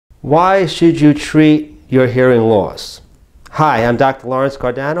Why should you treat your hearing loss? Hi, I'm Dr. Lawrence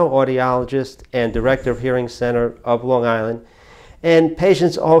Cardano, audiologist and Director of Hearing Center of Long Island. And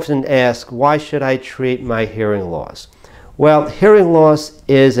patients often ask, why should I treat my hearing loss? Well, hearing loss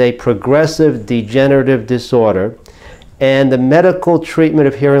is a progressive degenerative disorder, and the medical treatment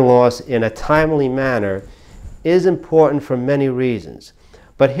of hearing loss in a timely manner is important for many reasons.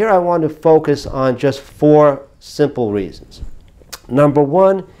 But here I want to focus on just 4 simple reasons. Number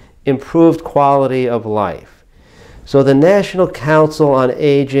 1, improved quality of life. So the National Council on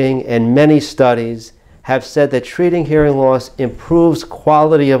Aging and many studies have said that treating hearing loss improves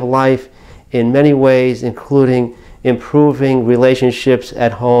quality of life in many ways, including improving relationships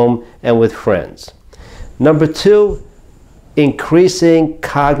at home and with friends. Number 2, increasing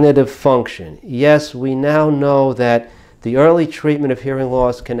cognitive function. Yes, we now know that the early treatment of hearing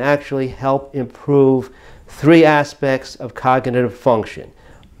loss can actually help improve 3 aspects of cognitive function: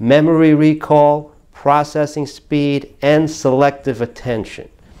 memory recall, processing speed, and selective attention.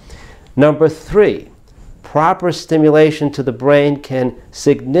 Number 3, proper stimulation to the brain can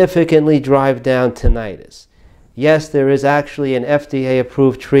significantly drive down tinnitus. Yes, there is actually an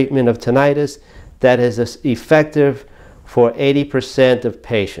FDA-approved treatment of tinnitus that is effective for 80% of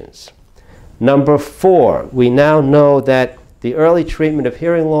patients. Number 4, we now know that the early treatment of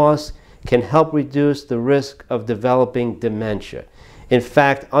hearing loss can help reduce the risk of developing dementia. In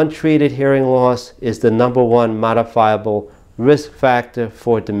fact, untreated hearing loss is the #1 modifiable risk factor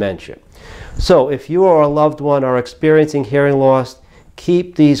for dementia. So if you or a loved one are experiencing hearing loss,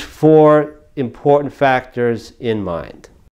 keep these 4 important factors in mind.